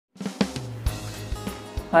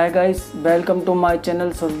Hi guys, welcome to my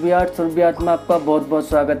channel Surabhi art में आपका बहुत बहुत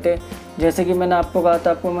स्वागत है। जैसे कि मैंने आपको कहा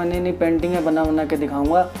था, आपको मैं नई पेंटिंगें बना के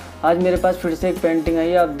दिखाऊंगा। आज मेरे पास फिर से एक पेंटिंग आई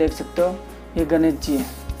है, आप देख सकते हो। ये गणेश जी है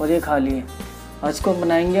और ये खाली है। आज को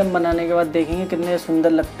बनाएंगे हम, बनाने के बाद देखेंगे कितने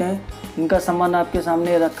सुंदर लगते हैं। इनका सामान आपके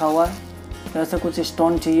सामने रखा हुआ है। ऐसे कुछ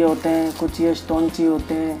स्टोन चाहिए होते हैं, कुछ ये स्टोन चाहिए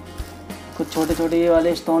होते हैं, कुछ छोटे छोटे ये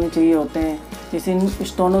वाले स्टोन चाहिए होते हैं। इस इन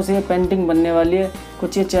स्टोनों से ये पेंटिंग बनने वाली है।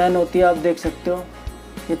 कुछ ये चैन होती है, आप देख सकते हो।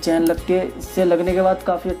 ये चैन लगती है, इससे लगने के बाद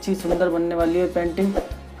काफ़ी अच्छी सुंदर बनने वाली है पेंटिंग।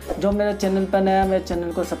 जो मेरे चैनल पर नया, मेरे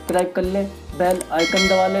चैनल को सब्सक्राइब कर ले, बेल आइकन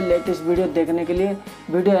दबा ले लेटेस्ट वीडियो देखने के लिए।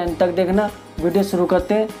 वीडियो एंड तक देखना। वीडियो शुरू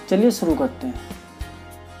करते हैं, चलिए शुरू करते हैं।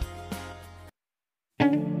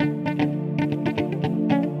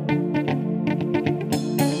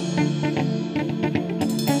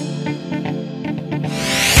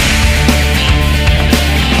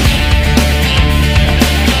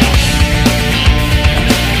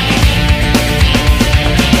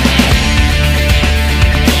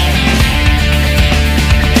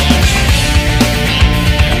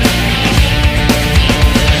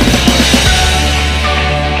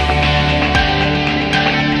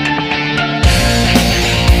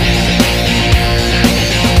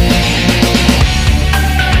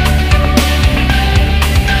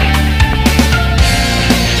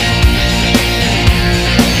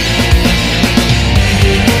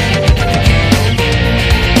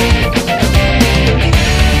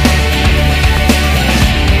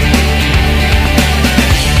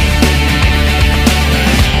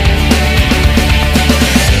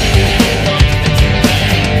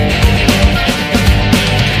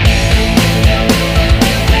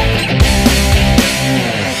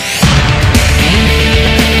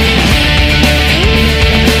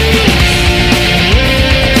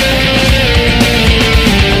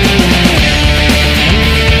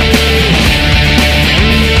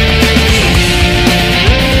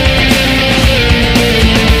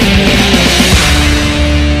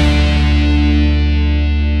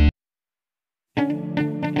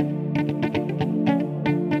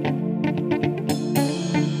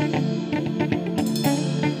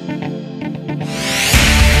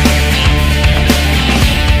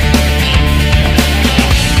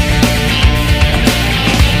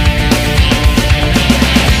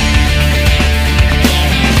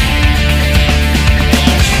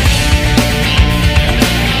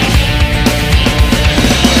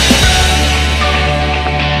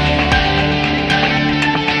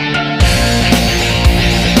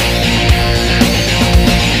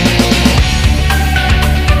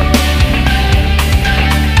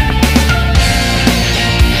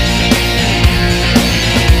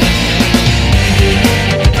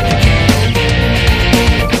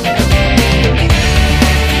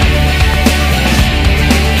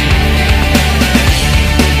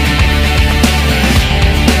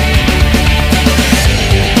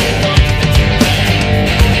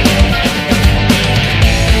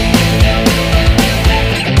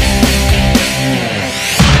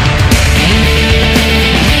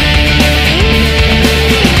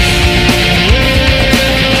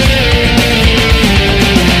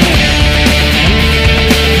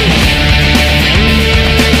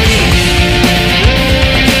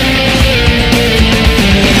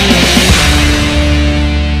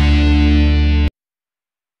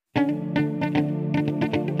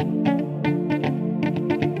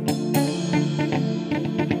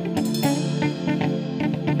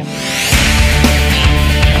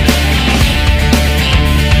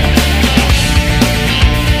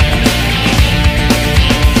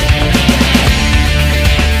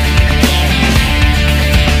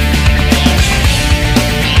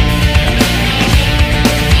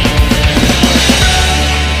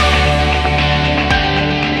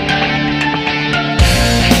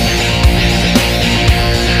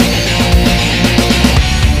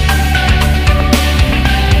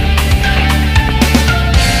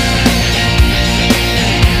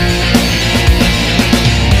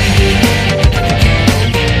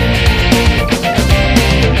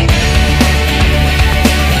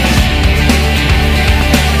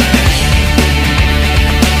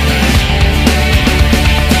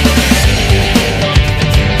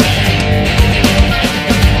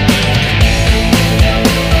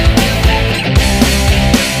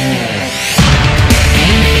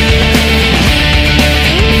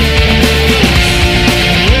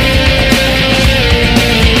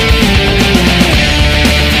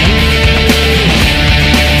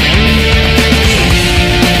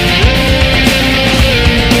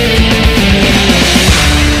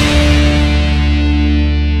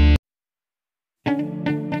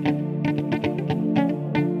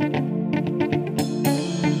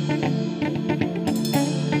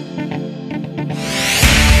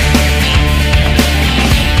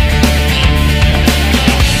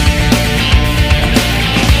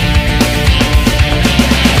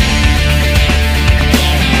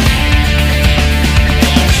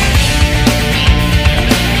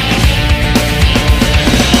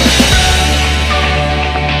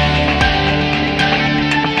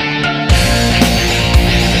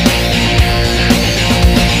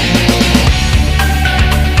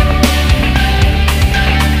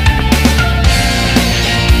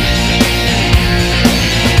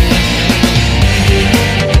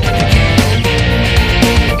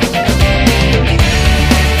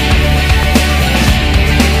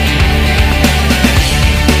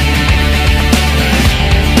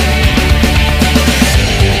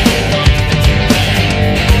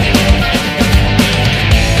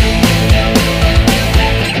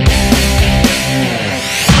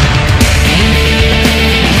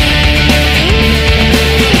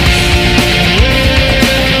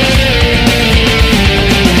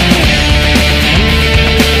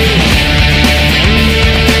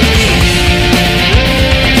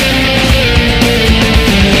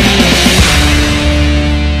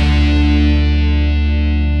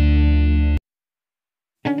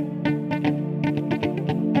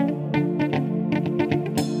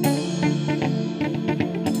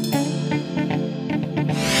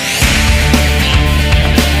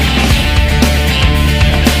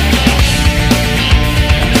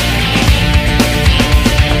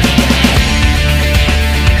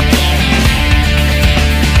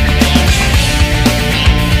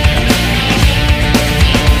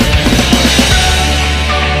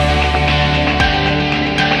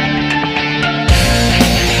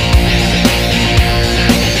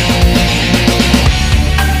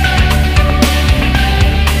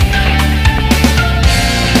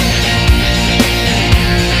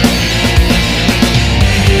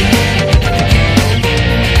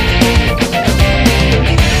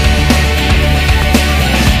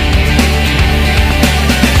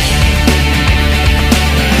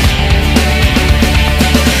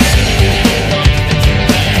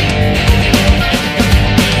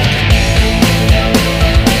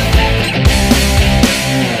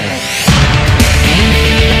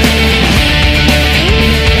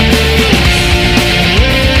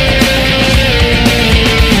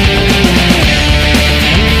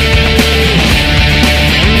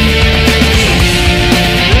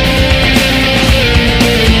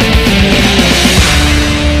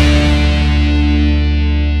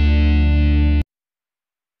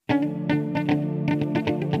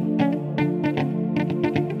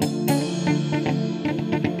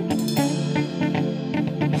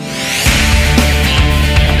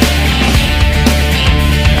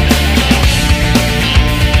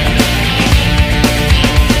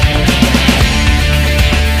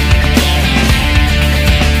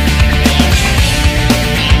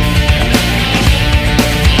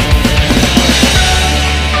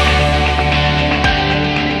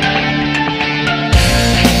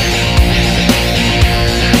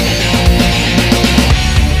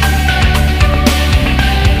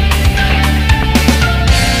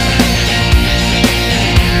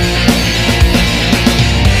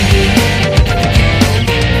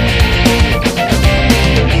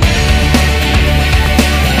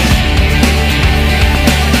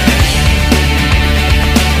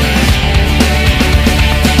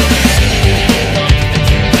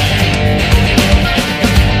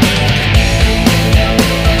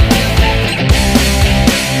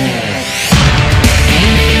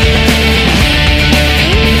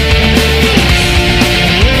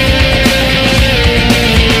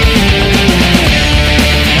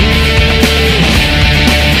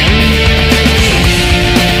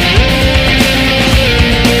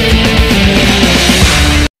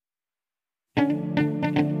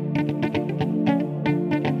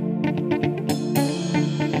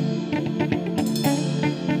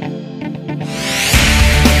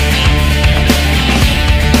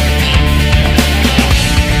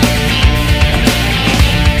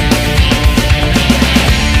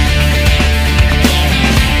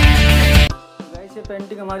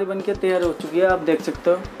 बनके तैयार हो चुकी है, आप देख सकते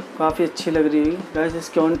हो काफ़ी अच्छी लग रही है गाइस।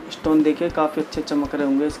 इसके ऑन स्टोन देखिए काफ़ी अच्छे चमक रहे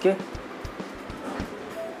होंगे इसके।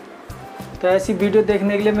 तो ऐसी वीडियो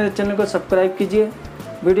देखने के लिए मेरे चैनल को सब्सक्राइब कीजिए,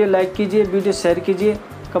 वीडियो लाइक कीजिए, वीडियो शेयर कीजिए,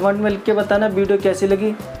 कमेंट में लिख के बताना वीडियो कैसी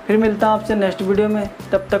लगी। फिर मिलता हूँ आपसे नेक्स्ट वीडियो में,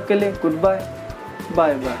 तब तक के लिए गुड बाय,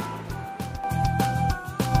 बाय बाय।